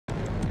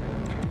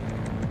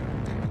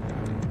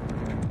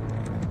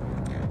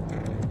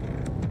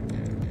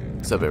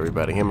What's up,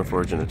 everybody?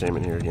 Hammerforge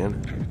Entertainment here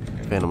again.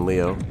 Phantom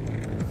Leo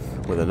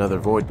with another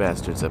Void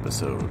Bastards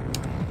episode.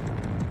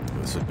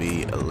 This would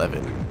be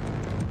 11.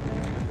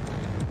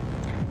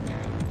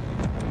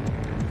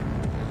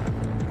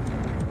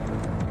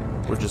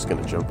 We're just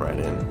gonna jump right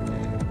in.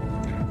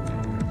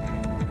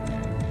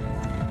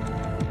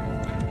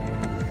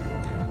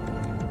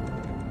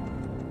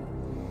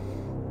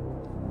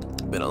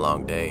 Been a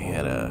long day,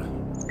 had a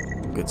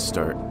good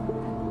start.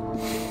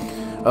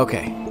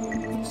 Okay,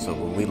 so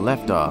when we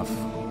left off,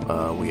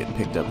 we had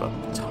picked up a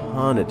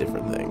ton of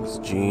different things.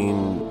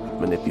 Gene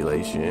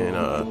manipulation,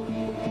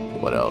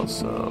 what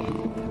else?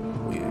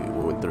 We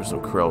went through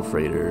some Krell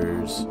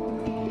freighters,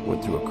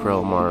 went through a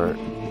Krell mart,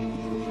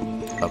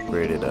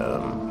 upgraded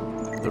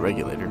the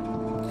regulator,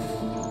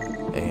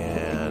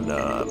 and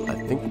I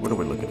think, what are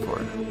we looking for?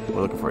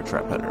 We're looking for a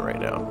trap hunter right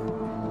now.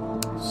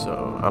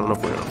 So I don't know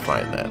if we're gonna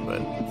find that,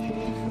 but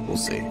we'll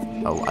see.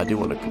 I do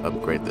want to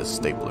upgrade this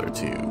stapler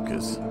too,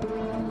 because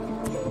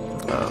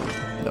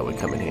that would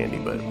come in handy,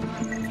 but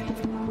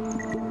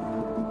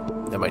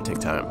that might take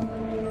time.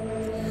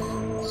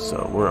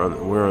 So we're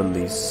on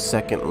the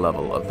second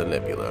level of the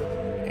nebula,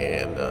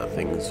 and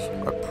things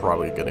are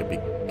probably going to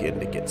begin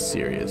to get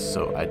serious.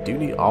 So I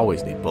do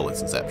always need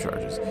bullets and zap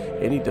charges.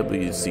 Any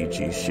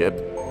WCG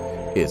ship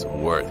is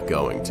worth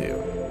going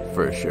to,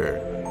 for sure.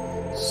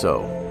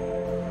 So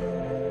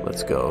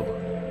let's go.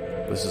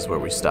 This is where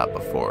we stopped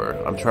before.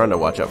 I'm trying to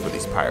watch out for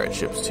these pirate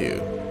ships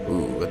too.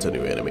 Ooh, that's a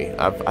new enemy.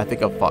 I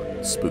think I've fought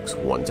spooks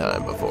one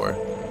time before.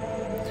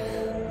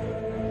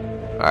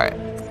 Alright.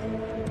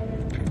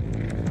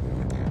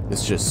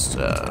 It's just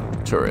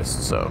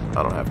tourists, so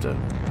I don't have to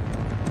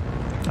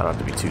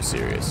be too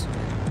serious.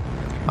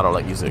 I don't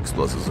like using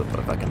explosives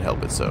if I can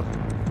help it, so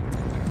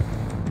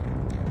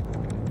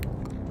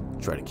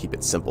try to keep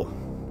it simple.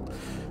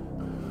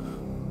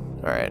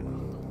 Alright.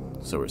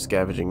 So we're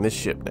scavenging this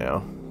ship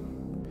now.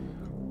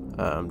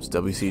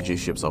 WCG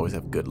ships always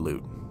have good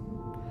loot.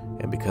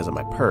 And because of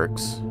my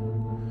perks,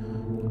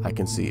 I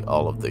can see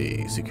all of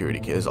the security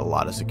cameras. There's a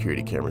lot of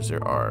security cameras.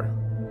 There are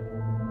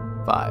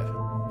 5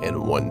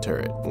 and 1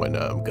 turret, one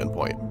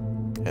gunpoint.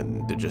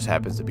 And there just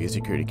happens to be a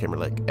security camera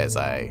like as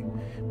I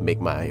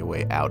make my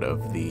way out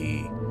of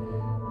the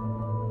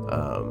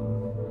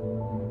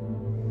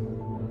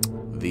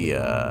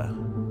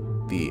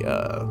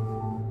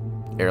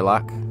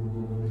airlock,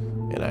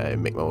 and I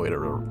make my way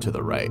to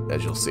the right,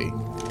 as you'll see.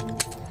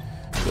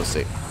 You'll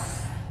see. So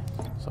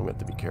I'm going to have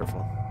to be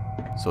careful.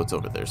 So it's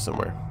over there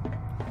somewhere.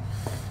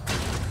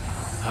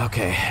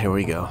 Okay, here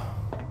we go.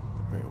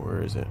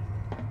 Where is it?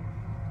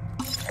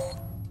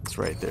 It's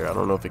right there. I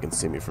don't know if it can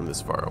see me from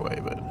this far away,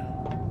 but...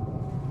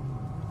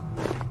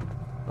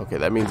 Okay,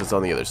 that means it's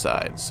on the other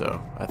side,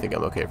 so I think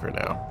I'm okay for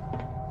now.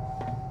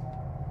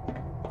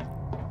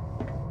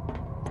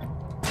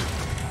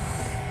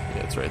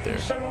 Yeah, it's right there.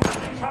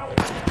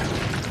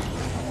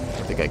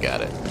 I think I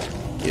got it.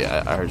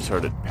 Yeah, I just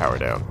heard it power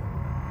down.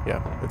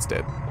 Yeah, it's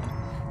dead.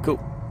 Cool.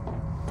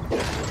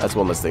 That's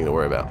one less thing to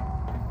worry about.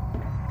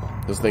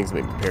 Those things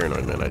make me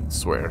paranoid, man, I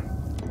swear.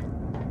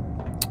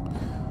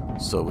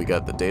 So we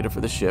got the data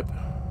for the ship.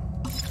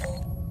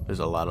 There's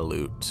a lot of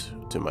loot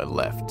to my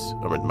left,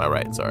 or my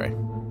right, sorry.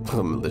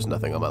 There's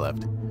nothing on my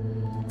left.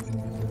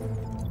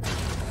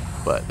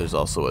 But there's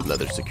also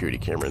another security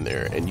camera in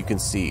there, and you can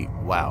see,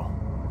 wow,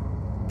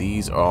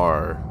 these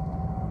are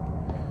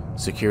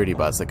security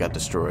bots that got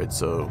destroyed,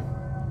 so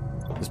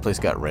this place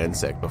got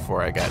ransacked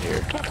before I got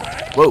here.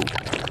 Whoa!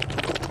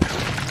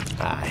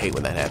 I hate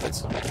when that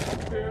happens.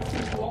 There's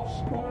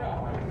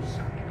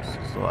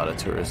a lot of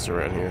tourists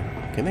around here.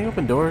 Can they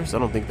open doors? I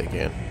don't think they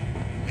can.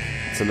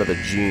 It's another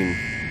gene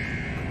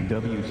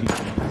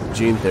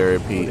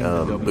therapy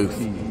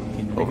booth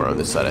over on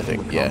this side, I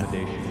think. Yeah.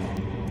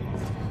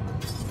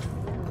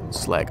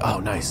 Slag.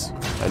 Oh, nice.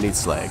 I need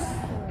slag.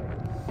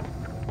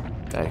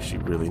 I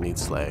actually really need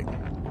slag.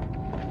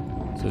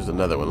 So there's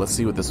another one. Let's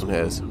see what this one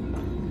has.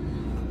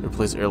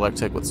 Replace airlock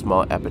tech with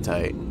small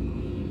appetite,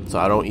 so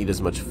I don't eat as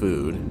much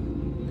food.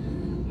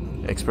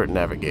 Expert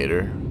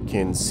navigator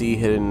can see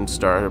hidden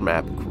star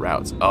map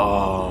routes.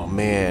 Oh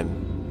man.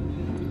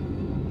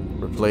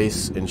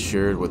 Replace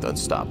insured with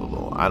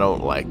unstoppable. I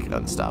don't like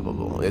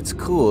unstoppable. It's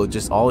cool.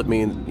 Just all it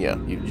means, yeah.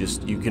 You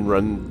can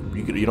run.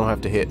 You don't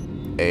have to hit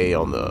A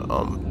on the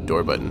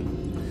door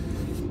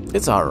button.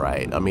 It's all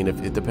right. I mean,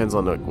 if it depends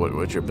on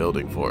what you're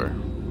building for.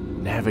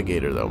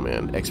 Navigator though,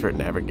 man. Expert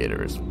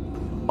navigator is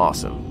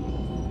awesome.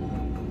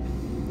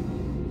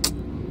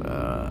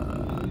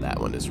 That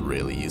one is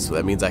really useful.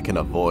 That means I can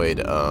avoid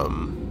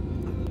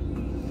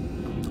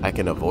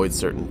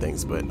certain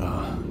things, but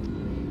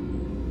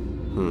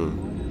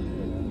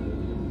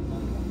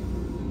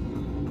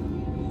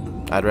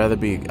I'd rather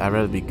be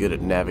good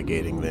at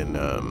navigating than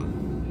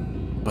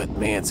but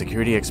man,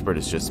 security expert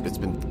is just, it's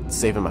been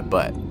saving my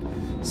butt.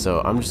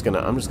 So I'm just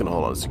gonna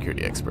hold on to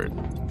security expert,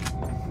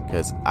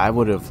 because I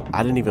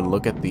didn't even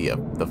look at the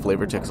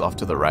flavor text off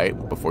to the right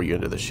before you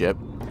enter the ship.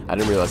 I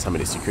didn't realize how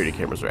many security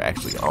cameras were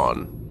actually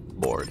on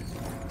board.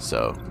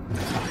 So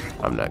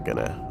I'm not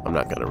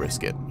gonna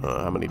risk it.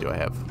 How many do I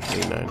have?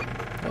 89.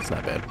 That's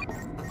not bad.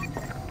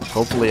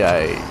 Hopefully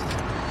I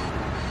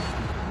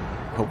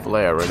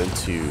run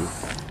into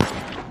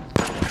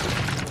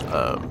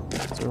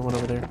is there one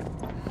over there?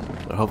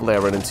 Hopefully I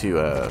run into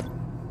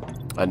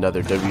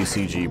another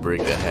WCG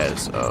brig that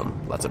has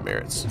lots of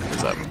merits,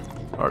 because I'm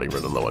already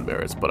running low on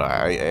merits, but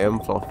I am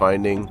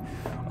finding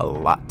a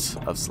lot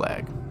of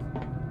slag.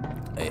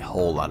 A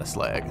whole lot of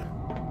slag.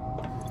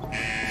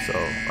 So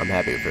I'm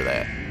happy for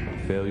that.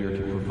 Failure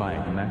to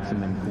provide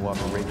maximum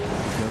cooperation.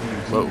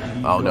 Whoa.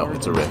 Oh no,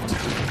 it's a rift.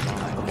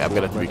 Okay, I'm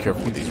gonna have to be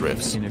careful with these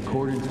rifts. In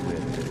accordance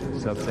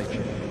with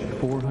subsection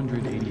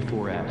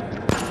 484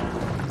 Act.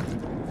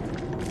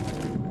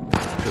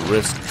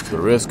 The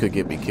risk could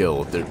get me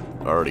killed if they're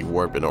already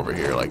warping over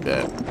here like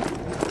that.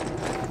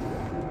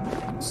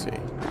 Let's see.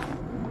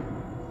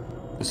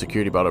 The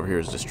security bot over here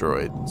is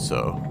destroyed,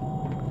 so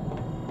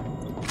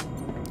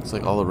it's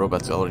like all the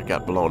robots already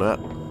got blown up.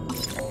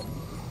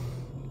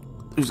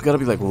 There's got to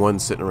be like one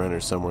sitting around here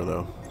somewhere,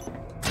 though.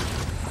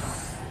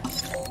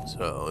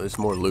 So there's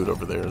more loot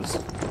over there. There's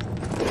a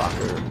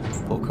locker,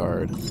 full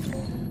card,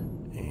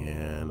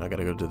 and I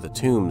gotta go to the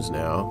tombs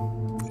now.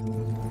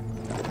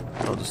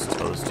 I'll just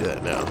do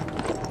that now.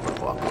 I'll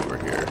walk over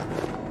here.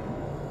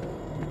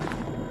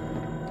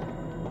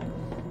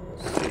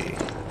 Let's see.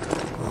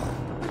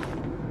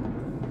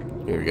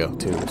 Here we go,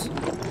 tombs.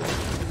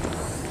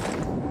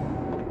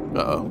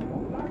 Uh-oh.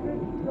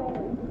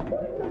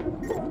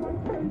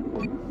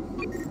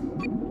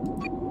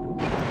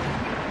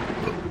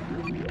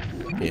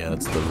 Yeah,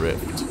 that's the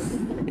rift.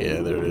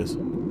 Yeah, there it is.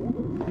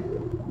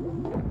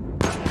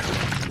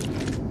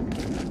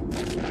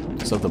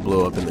 Something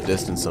blew up in the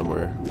distance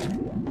somewhere.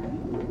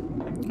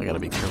 I gotta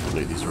be careful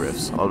near these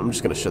rifts. I'm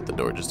just gonna shut the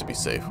door just to be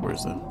safe.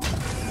 Where's the...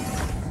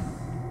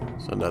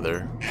 It's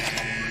another...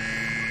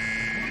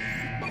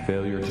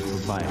 Failure to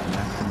provide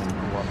maximum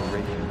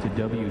cooperation to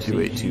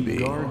WCG 282B.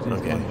 guards is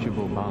Okay.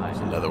 punishable by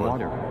Another one.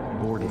 water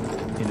boarding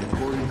in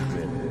accordance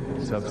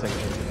with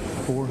subsection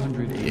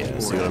 484. Yeah,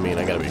 see what I mean?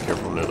 I gotta be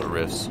careful near the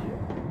rifts.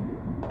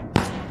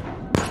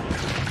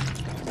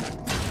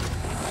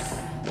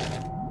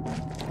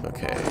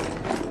 Okay.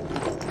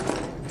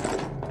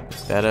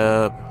 Pick that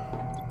up.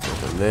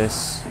 Open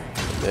this.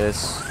 Open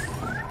this.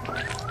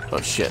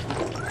 Oh shit.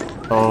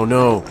 Oh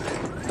no.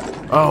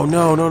 Oh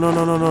no, no, no,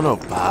 no, no, no, no.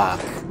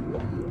 Fuck.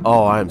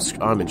 Oh, I'm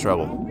in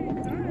trouble.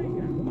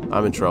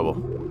 I'm in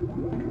trouble.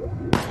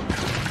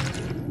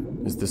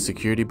 Is the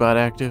security bot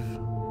active?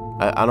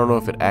 I don't know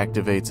if it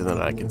activates and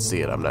then I can see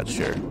it. I'm not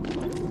sure.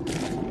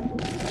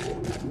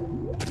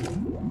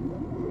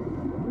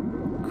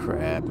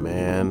 Crap,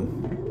 man.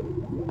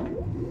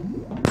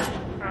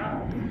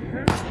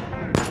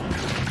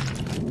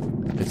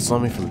 It saw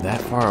me from that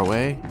far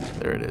away?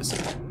 There it is.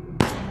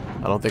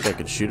 I don't think I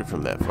could shoot it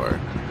from that far.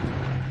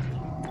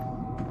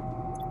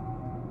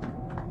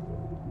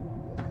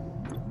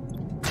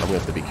 I'm gonna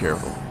have to be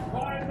careful.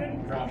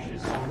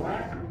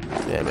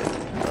 Damn it.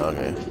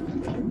 Okay.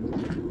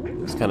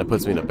 This kind of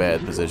puts me in a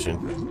bad position.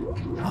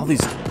 All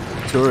these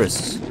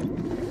tourists.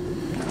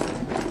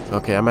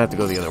 Okay, I'm gonna have to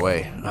go the other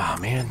way. Ah,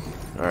 oh, man.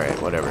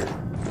 Alright, whatever.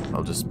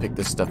 I'll just pick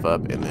this stuff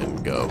up and then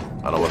go.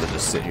 I don't want to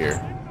just sit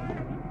here.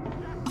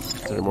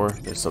 Is there more?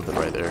 There's something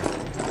right there.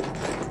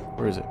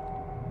 Where is it?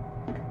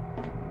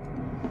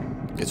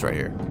 It's right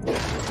here.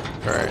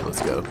 Alright,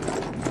 let's go.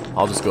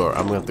 I'll just go.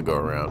 I'm gonna have to go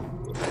around.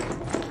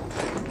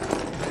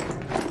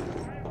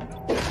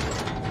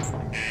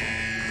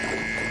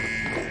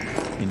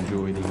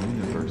 Enjoy the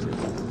universe's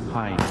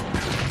high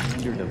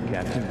standard of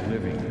captive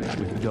living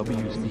with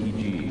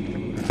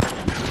WCG.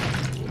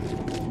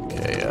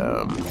 Okay,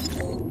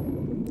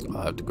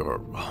 I'll have to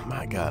go. Oh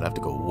my god, I have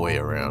to go way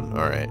around.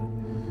 Alright.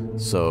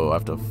 So I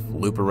have to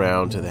loop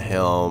around to the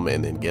helm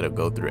and then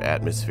go through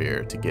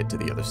atmosphere to get to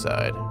the other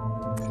side.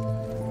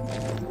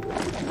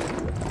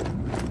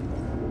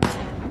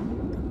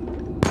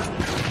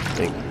 I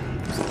think,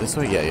 is it this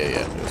way? Yeah.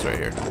 It was right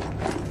here.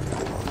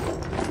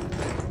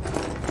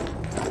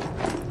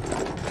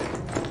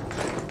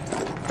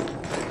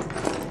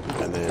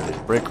 And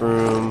then break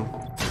room.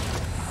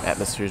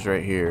 Atmosphere's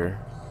right here.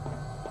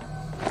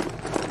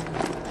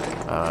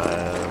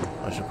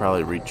 I should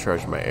probably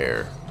recharge my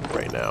air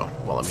right now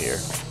while I'm here.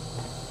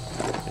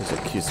 There's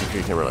a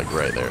security camera like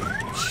right there.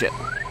 Shit.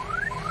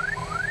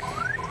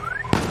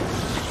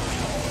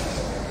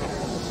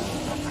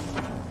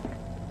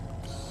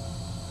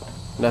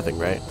 Nothing,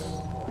 right?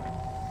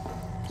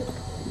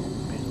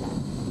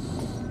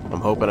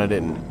 I'm hoping I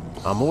didn't.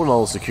 I'm hoping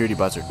all the security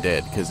bots are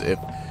dead, because if...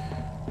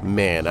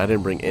 Man, I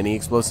didn't bring any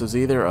explosives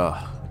either.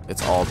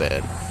 It's all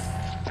dead.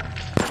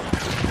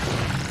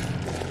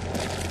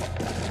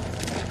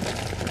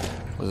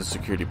 There's a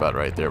security bot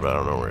right there, but I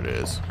don't know where it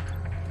is.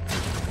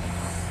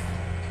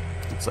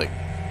 It's like...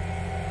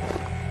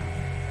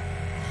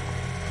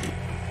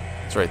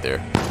 It's right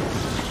there.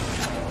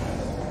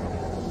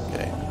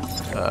 Okay.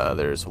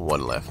 There's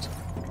one left.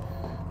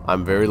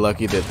 I'm very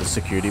lucky that the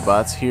security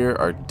bots here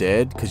are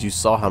dead, because you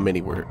saw how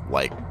many were,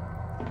 like...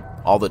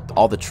 All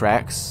the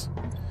tracks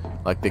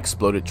like the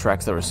exploded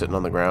tracks that were sitting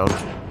on the ground,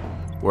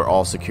 were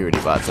all security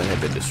bots that had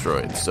been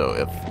destroyed. So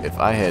if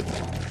I had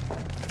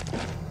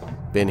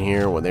been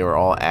here when they were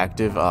all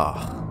active,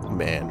 oh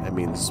man, that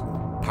means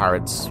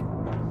pirates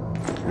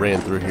ran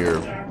through here.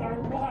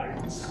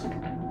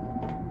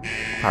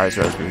 Pirates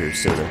ran through here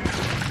sooner.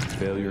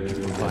 Failure to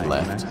provide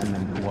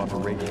maximum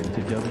cooperation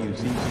to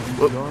WCC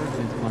guards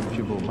is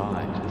punishable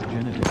by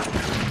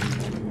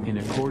genitive in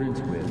accordance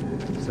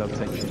with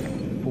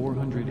subsection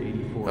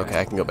 484. Okay,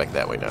 I can go back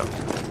that way now.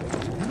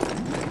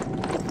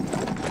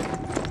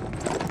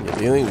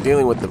 Yeah,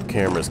 dealing with the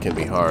cameras can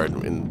be hard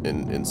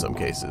in some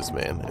cases,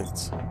 man.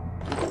 It's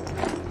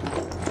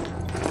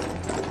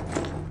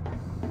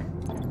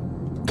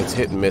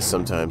hit and miss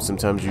sometimes.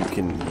 Sometimes you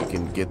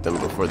can get them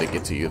before they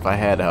get to you. If I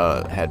had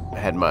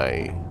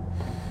my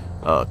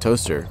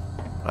toaster,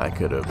 I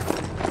could have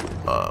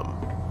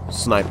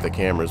sniped the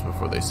cameras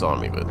before they saw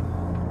me, but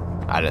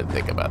I didn't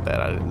think about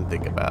that. I didn't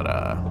think about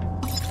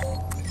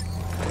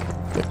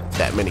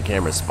that many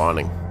cameras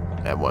spawning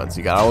at once.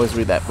 You gotta always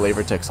read that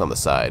flavor text on the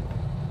side,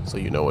 so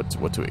you know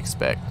what to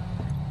expect.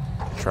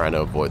 Trying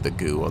to avoid the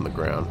goo on the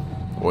ground.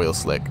 Oil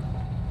slick.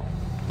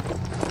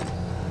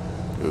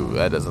 Ooh,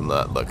 that does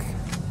not look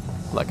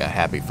like a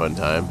happy fun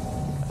time.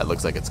 That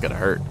looks like it's gonna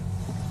hurt.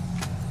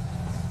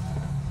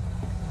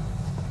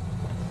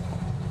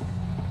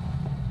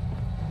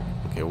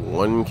 Okay,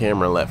 one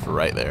camera left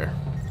right there.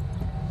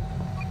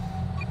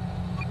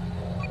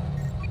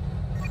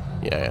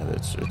 Yeah,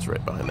 it's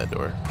right behind that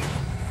door.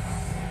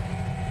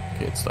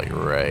 Okay, it's like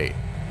right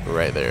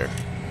there.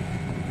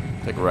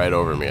 It's like right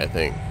over me, I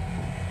think.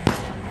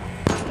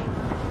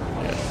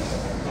 Yeah.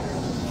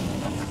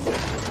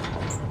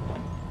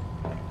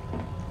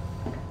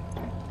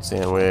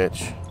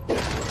 Sandwich,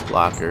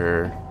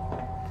 locker.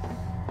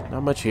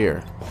 Not much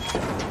here.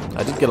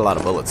 I did get a lot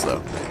of bullets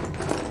though,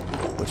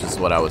 which is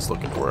what I was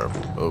looking for.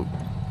 Oh,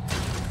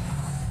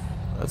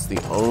 that's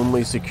the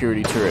only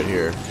security turret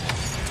here.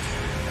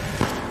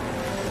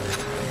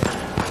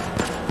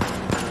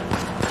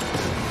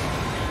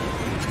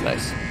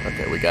 Nice.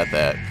 Okay, we got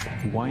that.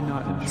 Why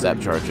not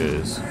Zap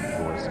charges. For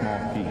a small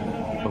fee,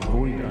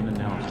 avoid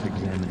unannounced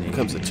examination. Here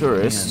comes a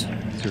tourist.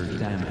 And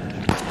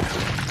damage.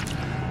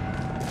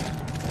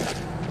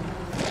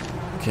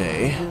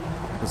 Okay.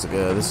 This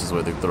is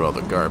where they throw all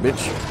the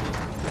garbage.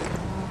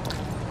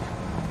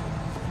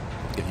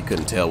 If you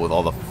couldn't tell with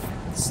all the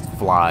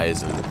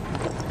flies and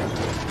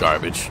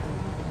garbage.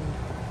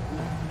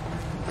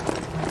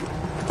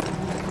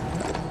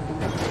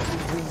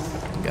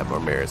 Got more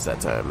merits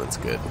that time. That's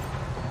good.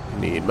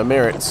 Need my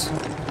merits.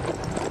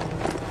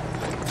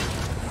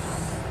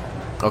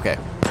 Okay,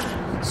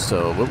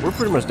 so we're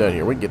pretty much done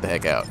here. We can get the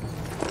heck out.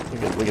 We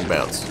can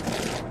bounce.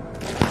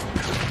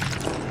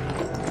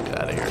 Get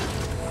out of here.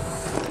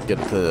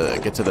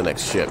 Get to the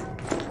next ship.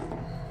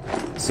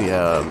 See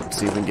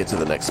if we can get to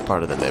the next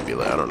part of the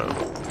nebula. I don't know.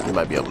 We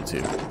might be able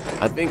to.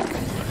 I think.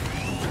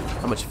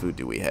 How much food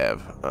do we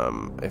have?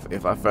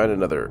 If I find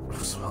another,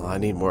 well, I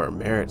need more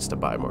merits to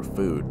buy more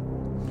food.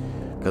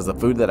 Because the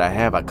food that I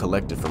have, I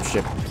collected from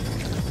ship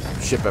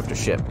after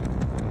ship.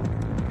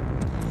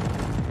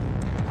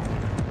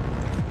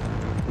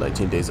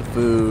 19 days of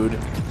food.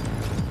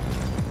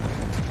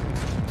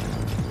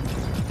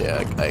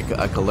 Yeah,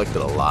 I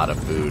collected a lot of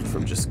food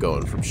from just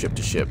going from ship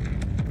to ship.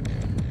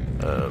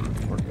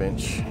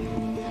 Workbench.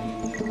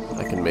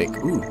 I can make,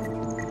 ooh,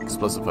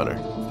 explosive hunter.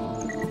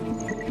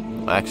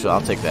 Actually,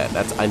 I'll take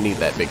that. I need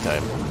that big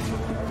time.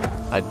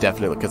 I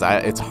definitely, because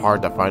it's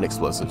hard to find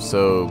explosives.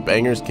 So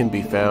bangers can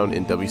be found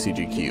in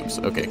WCG cubes.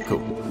 Okay,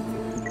 cool.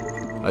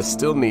 I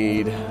still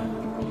need.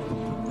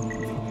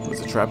 Was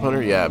it trap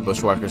hunter? Yeah,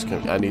 bushwhackers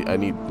can.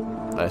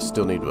 I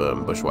still need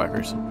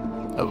bushwhackers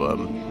of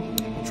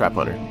trap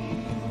hunter.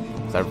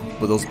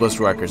 With those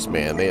bushwhackers,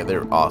 man,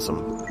 they're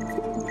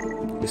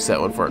awesome. We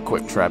set one for a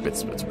quick trap.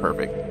 It's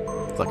perfect.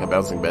 It's like a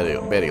bouncing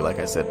Betty, like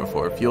I said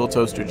before. Fuel,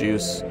 toaster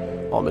juice,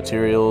 all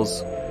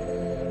materials.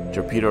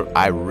 Torpedo.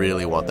 I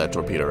really want that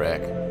torpedo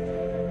rack.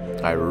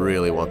 I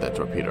really want that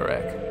torpedo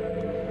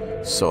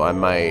rack. So I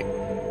might.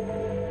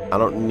 I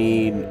don't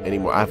need any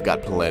more. I've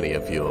got plenty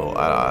of fuel.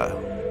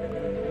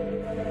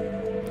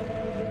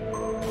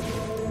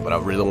 But I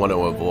really want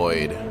to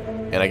avoid.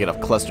 And I get a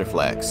cluster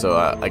flak. So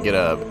I get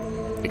a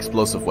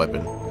explosive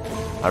weapon.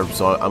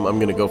 So I'm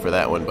gonna go for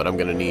that one. But I'm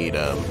gonna need.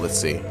 Let's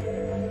see.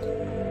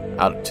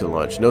 Out to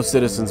launch. No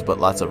citizens, but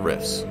lots of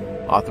rifts.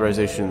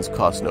 Authorizations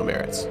cost no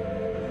merits.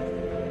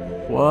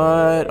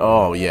 What?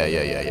 Oh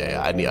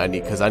yeah. I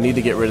need because I need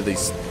to get rid of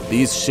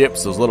these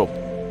ships, those little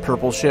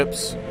purple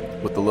ships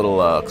with the little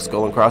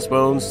skull and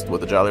crossbones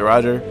with the Jolly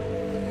Roger,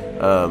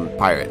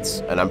 pirates,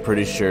 and I'm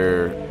pretty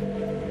sure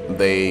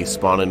they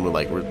spawn in with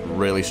like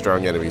really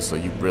strong enemies, so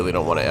you really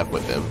don't want to f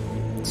with them.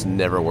 It's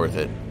never worth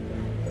it.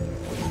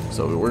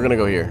 So we're gonna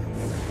go here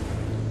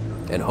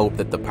and hope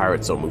that the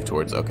pirates don't move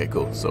towards. Okay,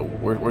 cool. So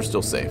we're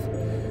still safe.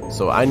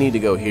 So I need to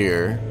go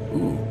here.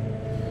 Ooh.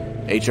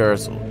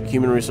 HR's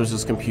human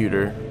resources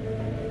computer.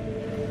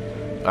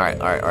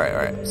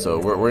 Alright. So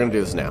we're gonna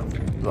do this now.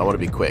 I want to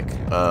be quick.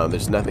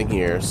 There's nothing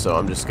here, so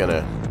I'm just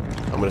gonna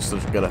I'm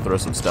gonna throw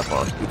some stuff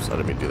on. Oops, I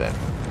didn't mean to do that.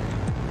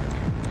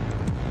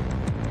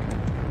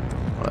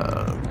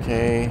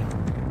 Okay.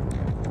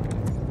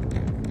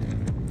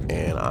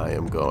 And I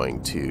am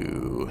going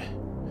to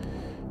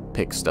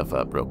pick stuff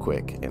up real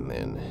quick and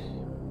then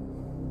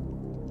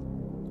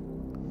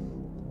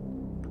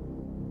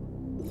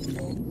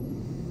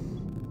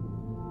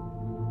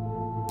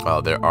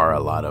there are a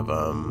lot of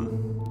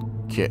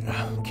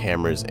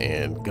cameras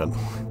and gun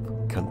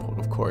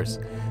of course.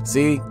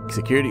 See,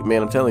 security,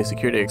 man, I'm telling you,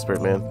 security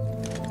expert, man.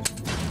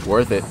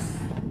 Worth it.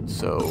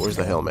 So, where's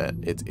the helmet?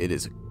 It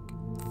is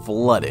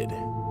flooded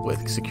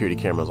with security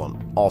cameras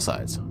on all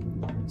sides.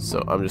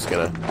 So, I'm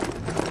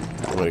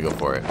gonna go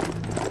for it.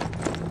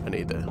 I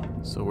need that.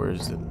 So,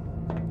 where's it?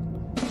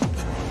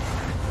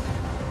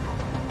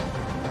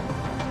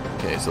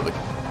 Okay, so the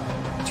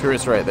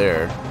turret's right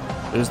there.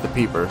 There's the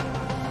peeper.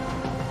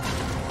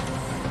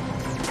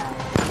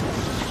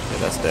 Okay,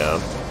 that's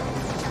down.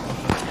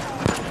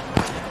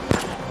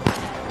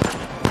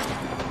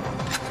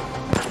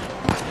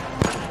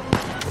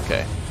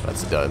 Okay,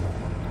 that's done.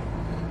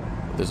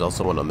 There's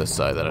also one on this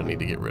side that I need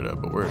to get rid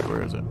of, but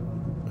where is it?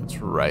 It's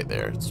right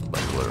there. It's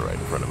like literally right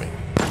in front of me.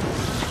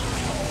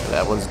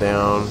 That one's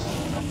down.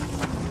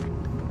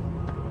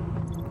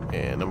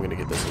 And I'm gonna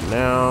get this one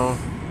now.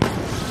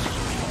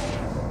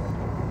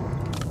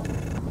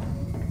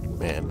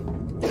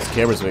 Man, these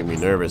cameras make me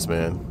nervous,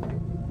 man.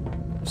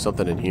 There's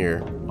something in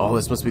here. Oh,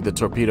 this must be the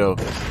torpedo.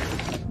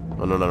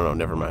 Oh, no,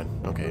 never mind.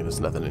 Okay, there's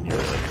nothing in here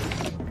really.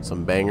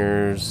 Some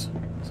bangers,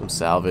 some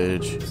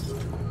salvage.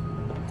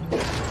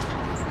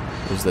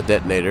 There's the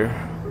detonator,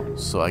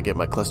 so I get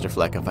my cluster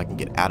flak if I can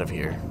get out of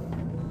here.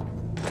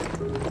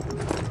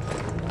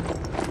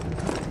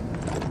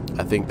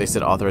 I think they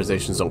said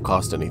authorizations don't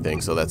cost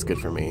anything, so that's good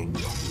for me.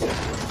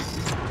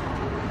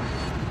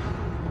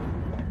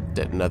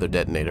 Another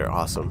detonator,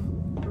 awesome.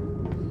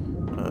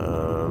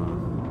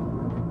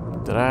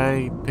 Did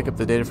I pick up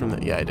the data from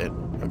that? Yeah, I did.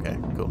 Okay,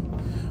 cool.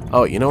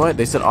 Oh, you know what?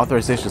 They said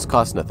authorizations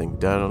cost nothing.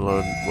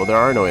 Download. Well, there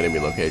are no enemy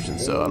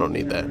locations, so I don't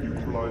need that.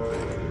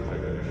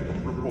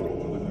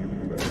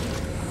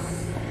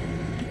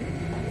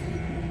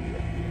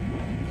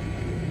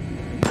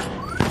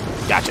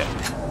 Gotcha.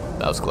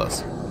 That was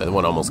close. That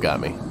one almost got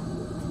me.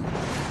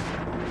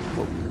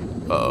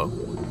 Uh-oh.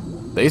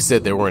 They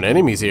said there weren't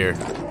enemies here.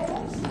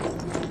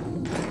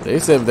 They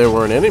said there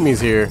weren't enemies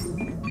here.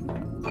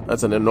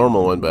 That's a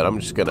normal one, but I'm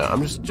just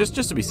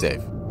to be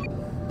safe.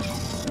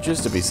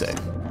 Just to be safe.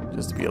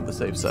 Just to be on the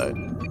safe side.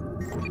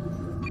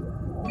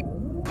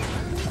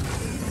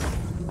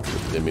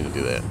 Didn't mean to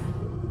do that.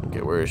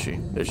 Okay, where is she?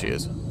 There she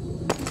is.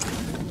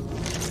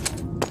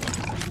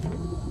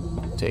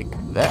 Take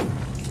that.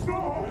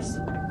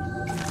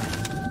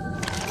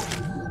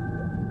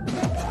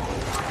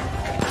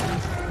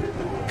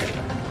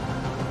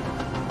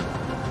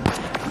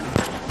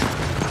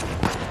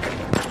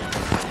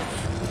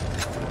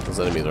 Those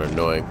enemies are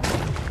annoying.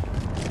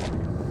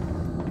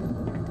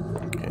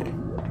 Okay.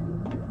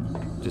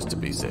 Just to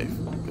be safe.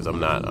 Because I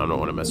don't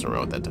want to mess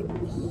around with that type.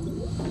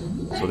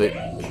 So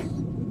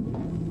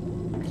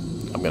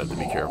I'm gonna have to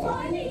be careful.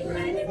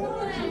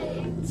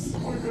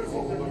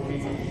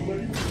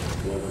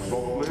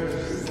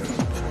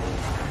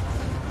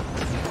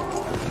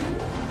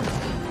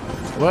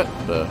 What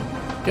the?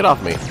 Get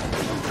off me.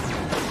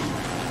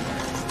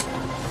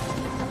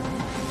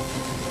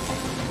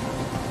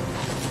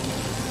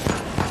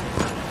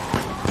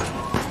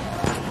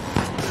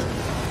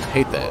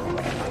 Hate that.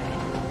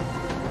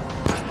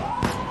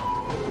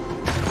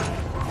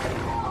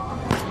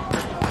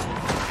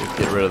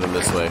 Get rid of them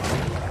this way.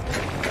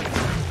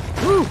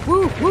 Woo,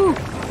 woo, woo.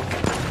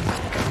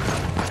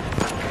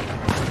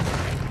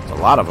 There's a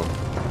lot of them.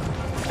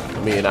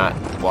 Let me not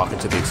walk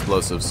into the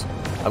explosives.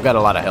 I've got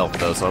a lot of health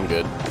though, so I'm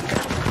good.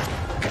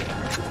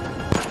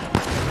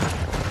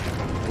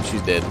 And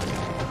she's dead.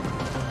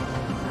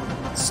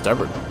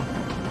 Stubborn.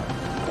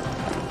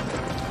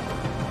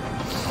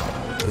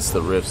 It's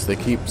the rifts. They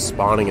keep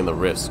spawning in the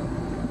rifts.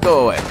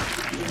 Go away.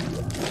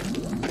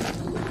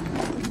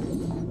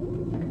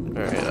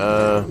 Alright,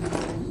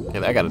 okay,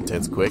 that got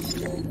intense quick.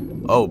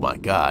 Oh my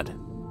god.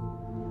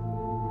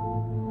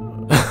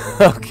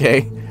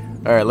 Okay.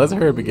 Alright, let's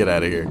hurry up and get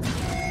out of here.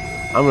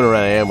 I'm gonna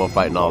run out of ammo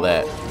fighting all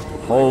that.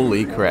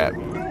 Holy crap.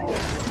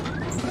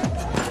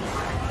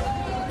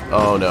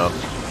 Oh no.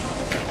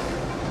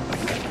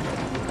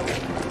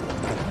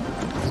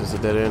 Is this a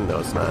dead end? No,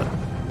 it's not.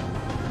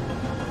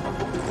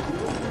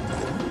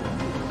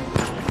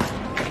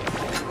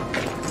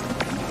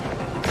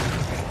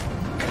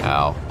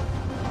 Ow.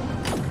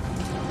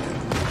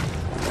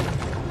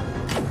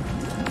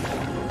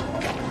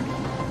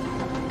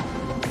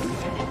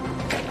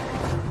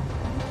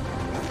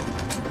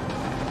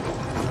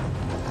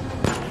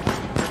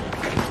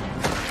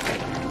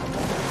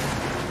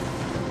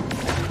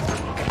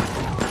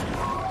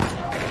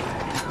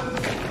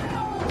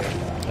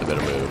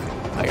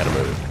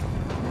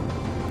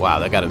 Wow,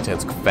 that got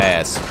intense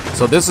fast.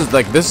 So this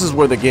is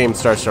where the game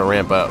starts to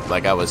ramp up,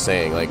 like I was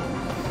saying. Like,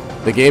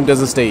 the game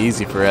doesn't stay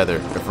easy forever.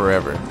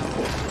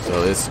 So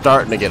So it's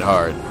starting to get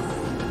hard.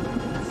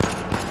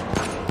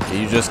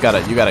 You just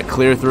gotta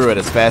clear through it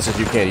as fast as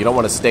you can. You don't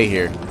want to stay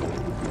here.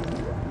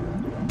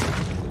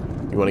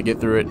 You want to get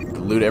through it,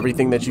 loot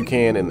everything that you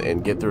can,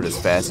 and get through it as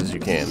fast as you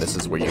can. This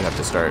is where you have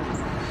to start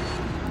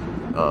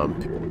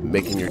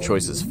making your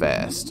choices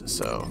fast.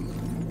 So,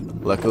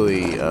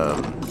 luckily,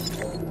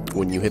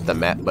 when you hit the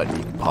map button,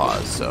 you can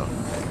pause. So,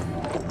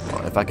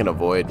 if I can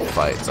avoid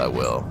fights, I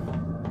will.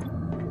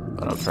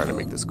 But I'm trying to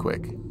make this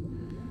quick.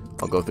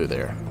 I'll go through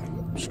there.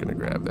 I'm just gonna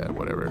grab that,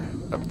 whatever,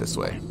 up this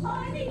way.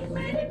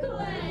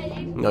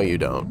 No, you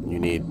don't. You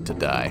need to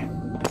die.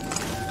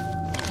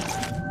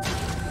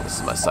 This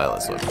is my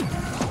silence weapon.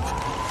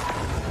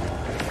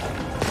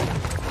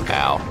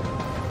 Ow.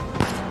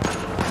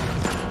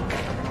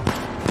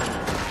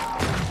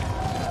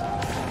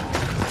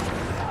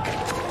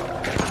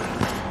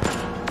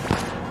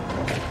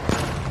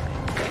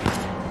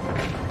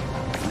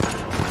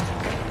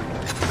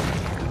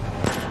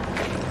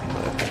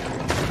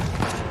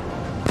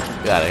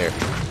 Get out of here.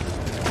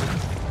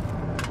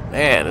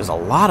 Man, there's a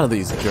lot of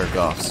these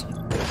jerk-offs.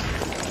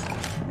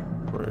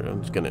 I'm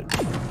just gonna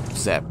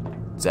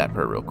zap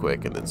her real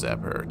quick and then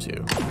zap her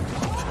too.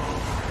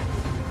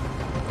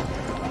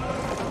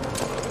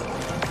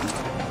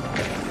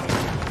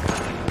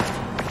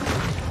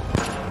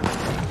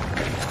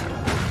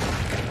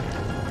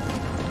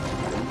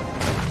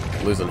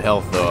 Losing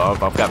health though. I've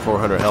got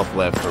 400 health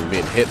left from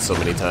being hit so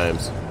many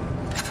times.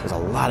 There's a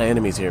lot of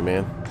enemies here,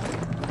 man.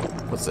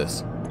 What's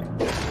this?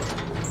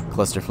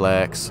 Cluster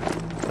flax.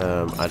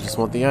 I just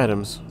want the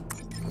items.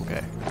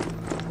 Okay.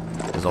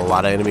 There's a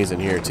lot of enemies in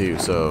here too,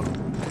 so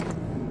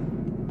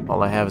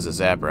all I have is a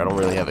zapper. I don't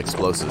really have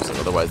explosives, and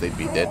otherwise they'd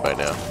be dead by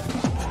now.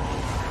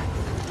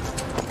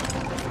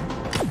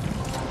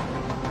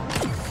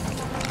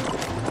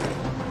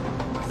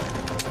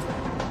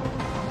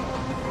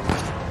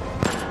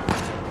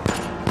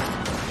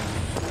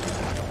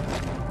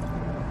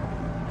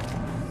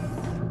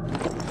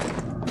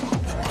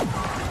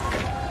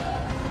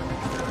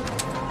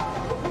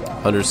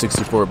 Under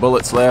 64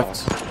 bullets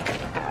left.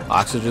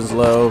 Oxygen's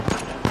low.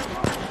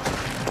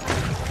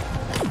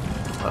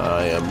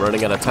 I am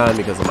running out of time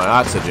because of my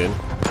oxygen.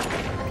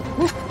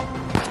 Woo.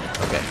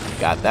 Okay,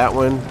 got that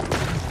one.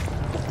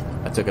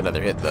 I took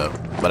another hit though,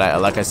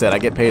 but like I said, I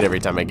get paid every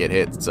time I get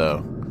hit,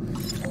 so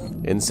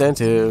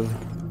incentive.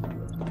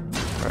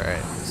 All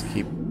right, let's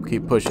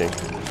keep pushing.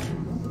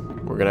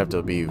 We're gonna have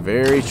to be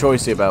very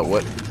choosy about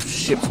what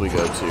ships we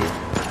go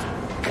to.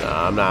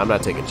 I'm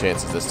not taking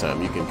chances this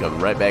time. You can come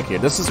right back here.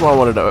 This is why I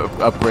wanted to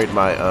upgrade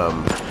my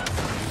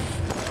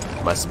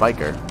my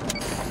spiker.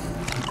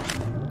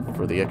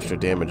 For the extra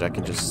damage, I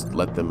can just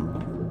let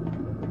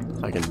them,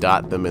 I can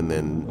dot them and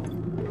then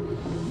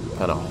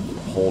kind of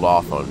hold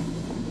off on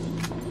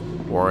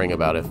worrying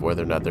about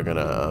whether or not they're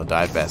gonna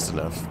die fast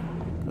enough.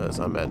 Because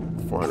I'm at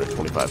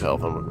 425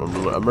 health.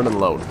 I'm running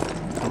low.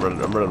 I'm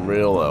running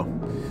real low.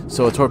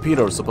 So a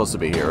torpedo is supposed to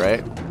be here,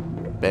 right?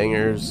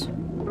 Bangers.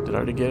 Did I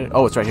already get it?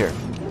 Oh, it's right here.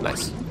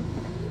 Nice.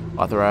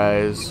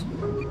 Authorize.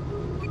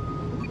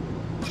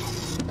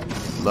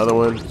 Another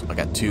one. I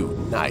got two.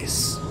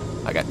 Nice.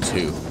 I got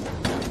two.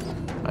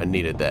 I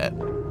needed that.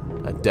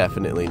 I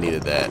definitely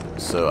needed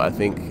that. So I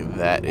think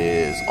that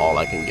is all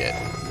I can get.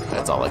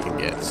 That's all I can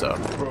get. So,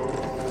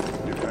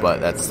 but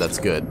that's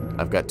good.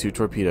 I've got 2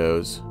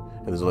 torpedoes,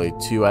 and there's only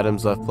 2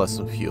 items left plus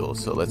some fuel.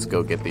 So let's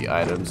go get the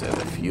items and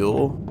the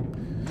fuel.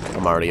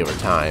 I'm already over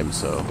time,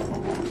 so.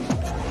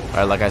 All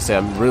right, like I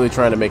said, I'm really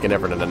trying to make an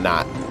effort into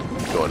not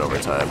going over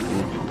time.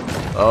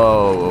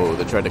 Oh,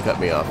 they tried to cut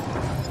me off.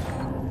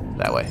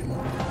 That way.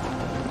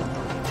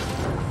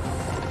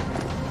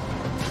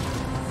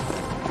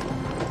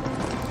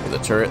 The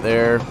turret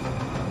there.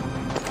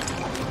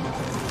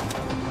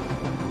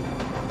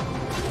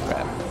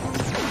 Crap.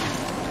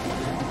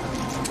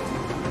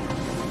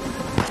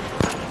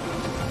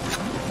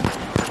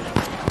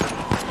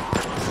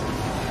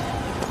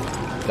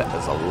 That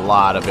is a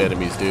lot of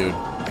enemies, dude.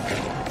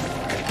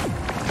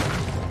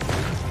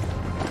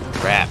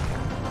 Crap.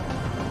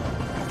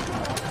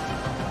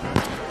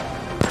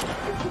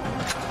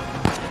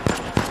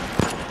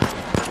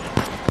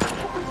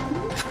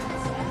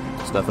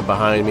 There's nothing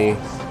behind me.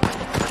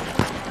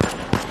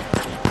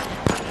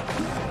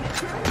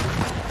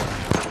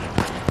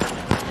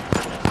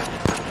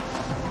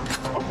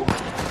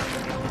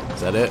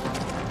 Is that it?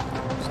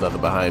 There's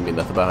nothing behind me,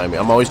 nothing behind me.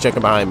 I'm always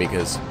checking behind me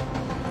because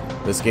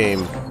this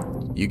game,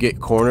 you get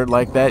cornered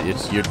like that,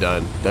 you're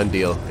done. Done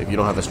deal. If you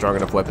don't have a strong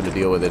enough weapon to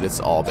deal with it, it's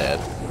all bad.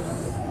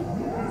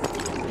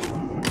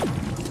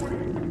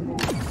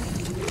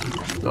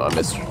 No, I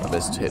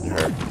missed hitting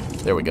her.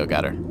 There we go,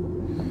 got her.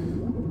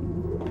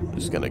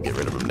 Just gonna get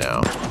rid of him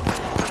now.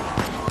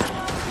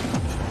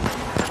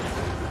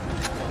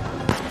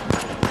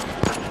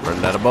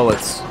 Running out of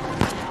bullets.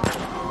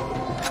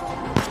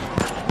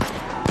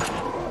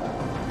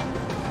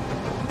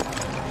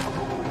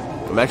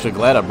 I'm actually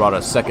glad I brought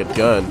a second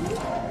gun.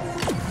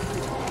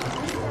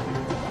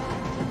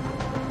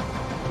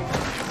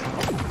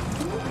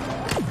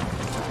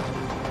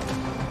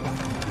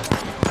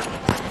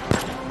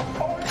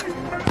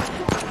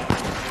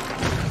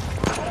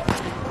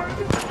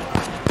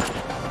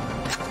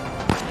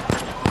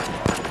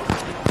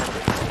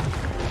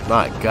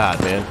 My God,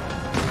 man.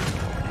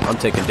 I'm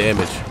taking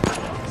damage.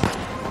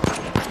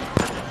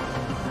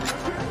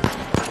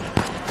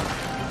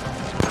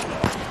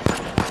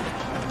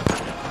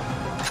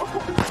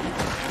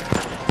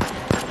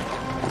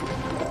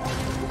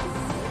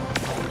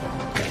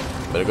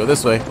 Better go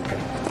this way.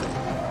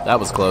 That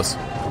was close.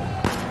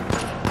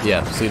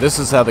 Yeah, see, this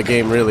is how the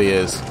game really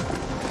is.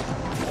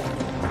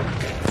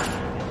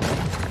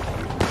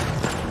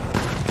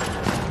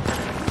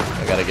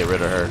 I gotta get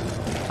rid of her.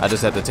 I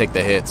just have to take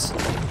the hits.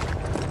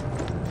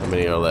 How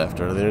many are left?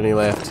 Are there any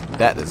left?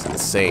 That is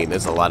insane.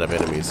 There's a lot of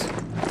enemies.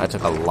 I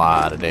took a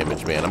lot of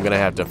damage, man. I'm gonna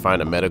have to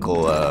find a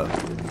medical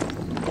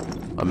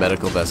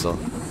vessel.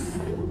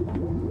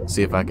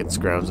 See if I can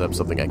scrounge up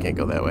something. I can't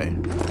go that way.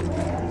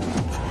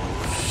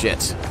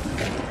 Shit.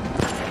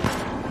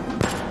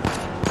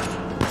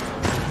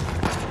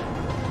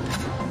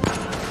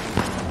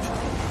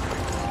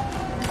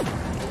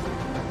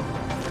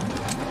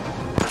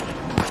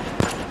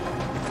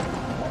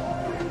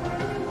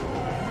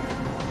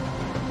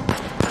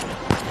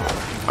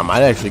 I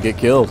might actually get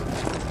killed.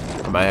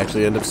 I might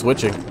actually end up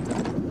switching.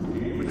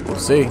 We'll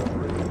see.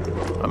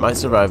 I might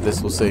survive this.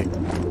 We'll see.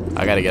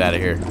 I gotta get out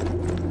of here.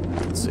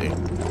 Let's see.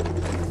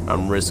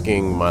 I'm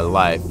risking my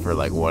life for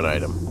like one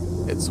item.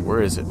 It's,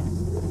 where is it?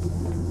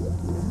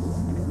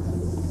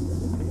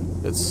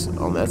 It's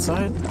on that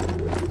side?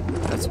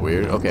 That's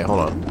weird. Okay, hold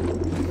on.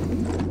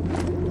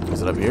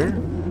 Is it up here?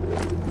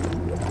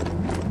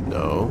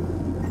 No.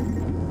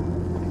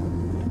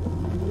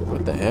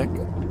 What the heck?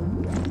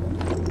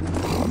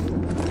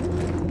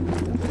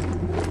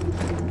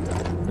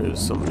 There's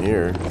something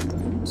here.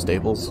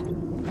 Staples?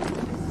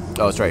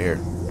 Oh, it's right here.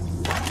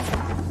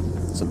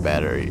 Some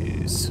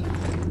batteries.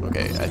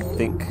 Okay, I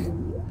think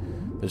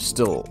there's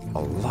still a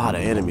lot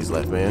of enemies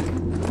left, man.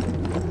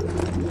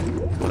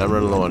 And I'm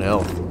running low on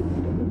health.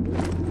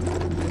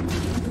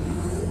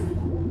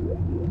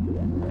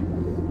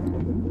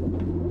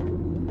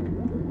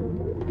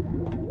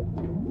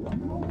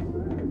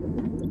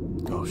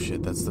 Oh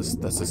shit, that's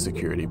the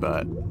security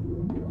bot.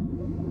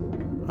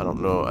 I don't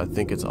know. I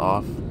think it's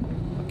off.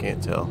 I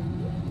can't tell.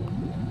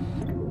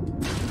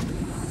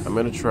 I'm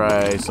gonna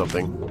try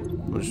something.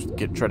 I'm gonna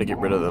just try to get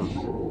rid of them.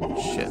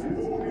 Shit.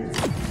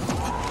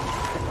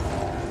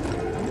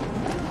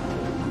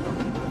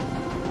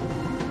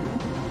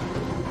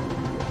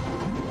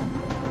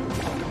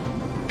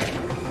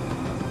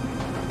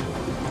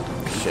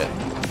 Shit.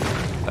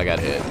 I got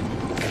hit.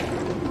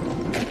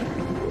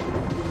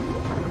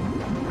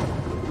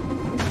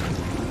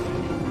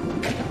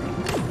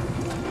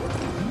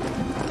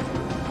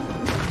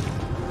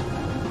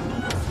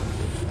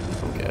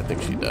 Okay, I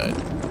think she died.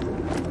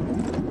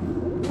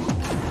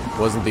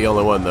 Wasn't the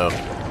only one though.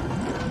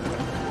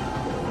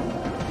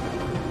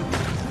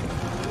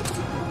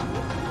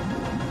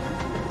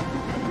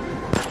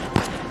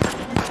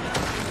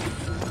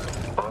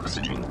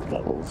 Oxygen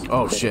levels.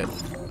 Oh shit.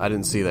 I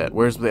didn't see that.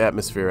 Where's the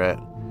atmosphere at?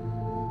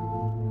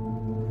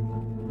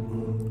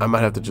 I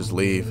might have to just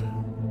leave.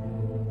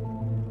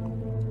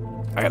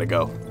 I gotta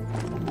go.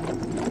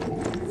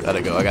 I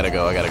gotta go. I gotta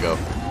go.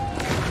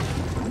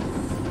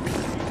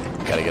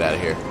 Gotta get out of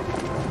here.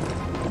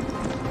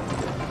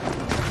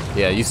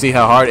 Yeah, you see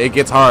how hard it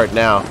gets hard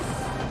now.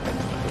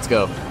 Let's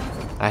go.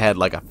 I had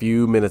like a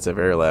few minutes of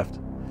air left.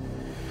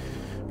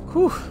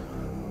 Whew.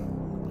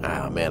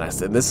 Oh man, I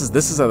said this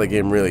is how the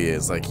game really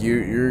is. Like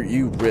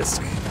you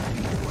risk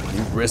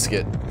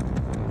it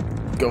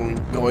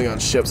going on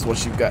ships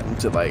once you've gotten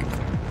to like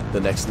the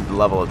next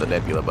level of the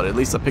nebula. But at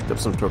least I picked up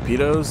some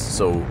torpedoes,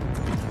 so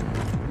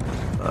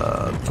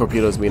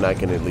torpedoes mean I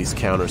can at least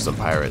counter some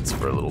pirates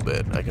for a little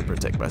bit. I can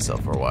protect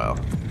myself for a while.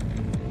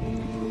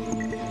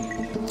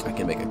 I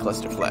can make a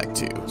cluster flag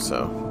too,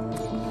 so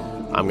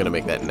I'm gonna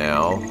make that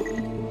now.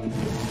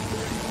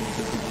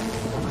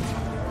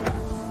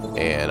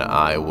 And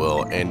I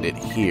will end it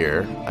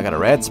here. I got a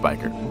rad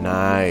spiker.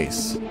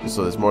 Nice.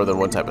 So there's more than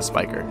one type of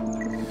spiker.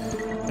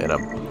 And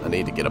I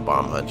need to get a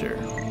bomb hunter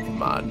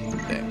mod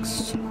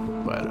next.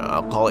 But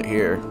I'll call it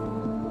here.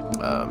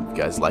 If you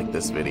guys like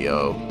this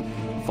video,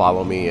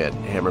 follow me at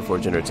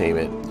Hammerforge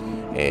Entertainment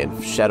and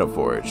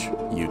Shadowforge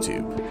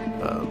YouTube.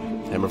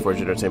 Hammerforge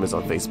Entertainment is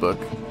on Facebook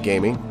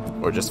Gaming,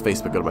 or just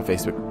Facebook. Go to my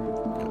Facebook.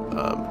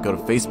 Go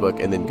to Facebook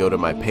and then go to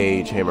my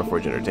page,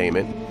 Hammerforge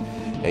Entertainment,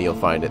 and you'll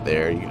find it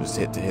there. You just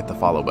hit the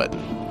follow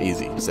button.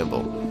 Easy,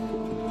 simple.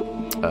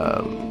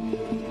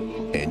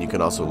 And you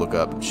can also look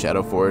up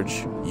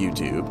Shadowforge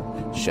YouTube,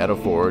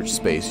 Shadowforge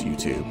space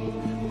YouTube,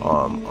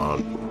 on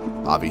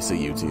obviously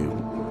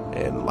YouTube,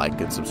 and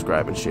like and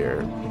subscribe and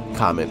share.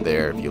 Comment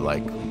there if you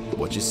like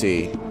what you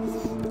see.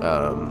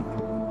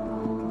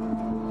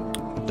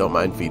 Don't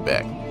mind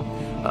feedback.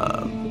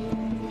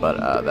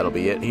 But that'll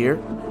be it here,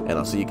 and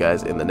I'll see you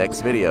guys in the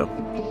next video.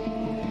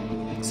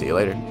 See you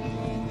later.